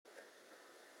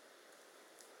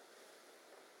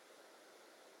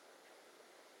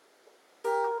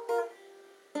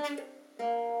I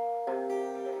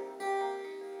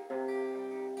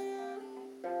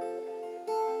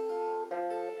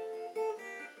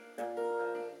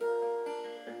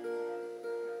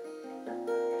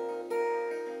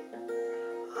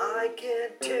can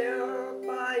tell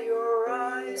by your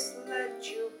eyes that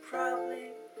you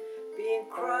probably been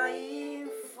crying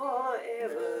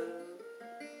forever.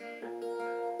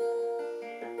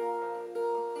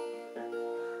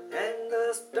 And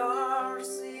the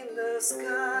stars in the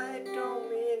sky don't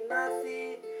mean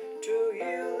nothing to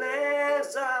you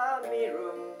as a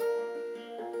mirror.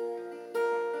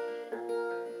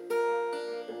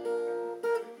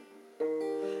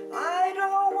 I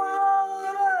don't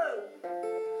wanna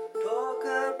talk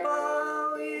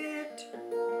about it,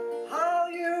 how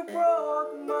you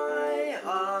broke my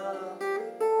heart.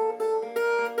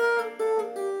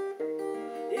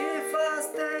 If I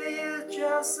stay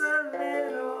just a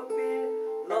little bit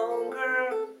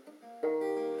longer,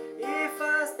 if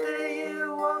I stay,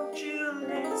 won't you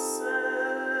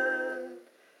listen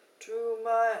to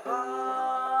my heart?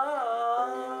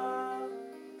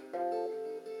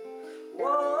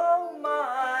 Whoa,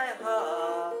 my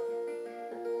heart.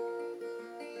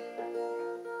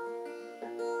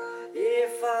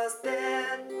 If I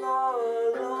stand all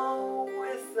alone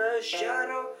with the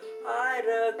shadow, I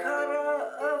the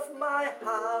color of my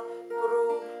heart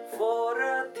blue, for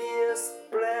the tears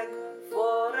black,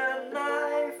 for the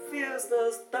night feels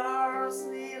the stars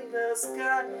in the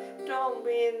sky don't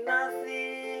mean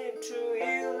nothing to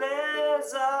you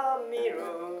as a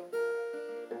mirror.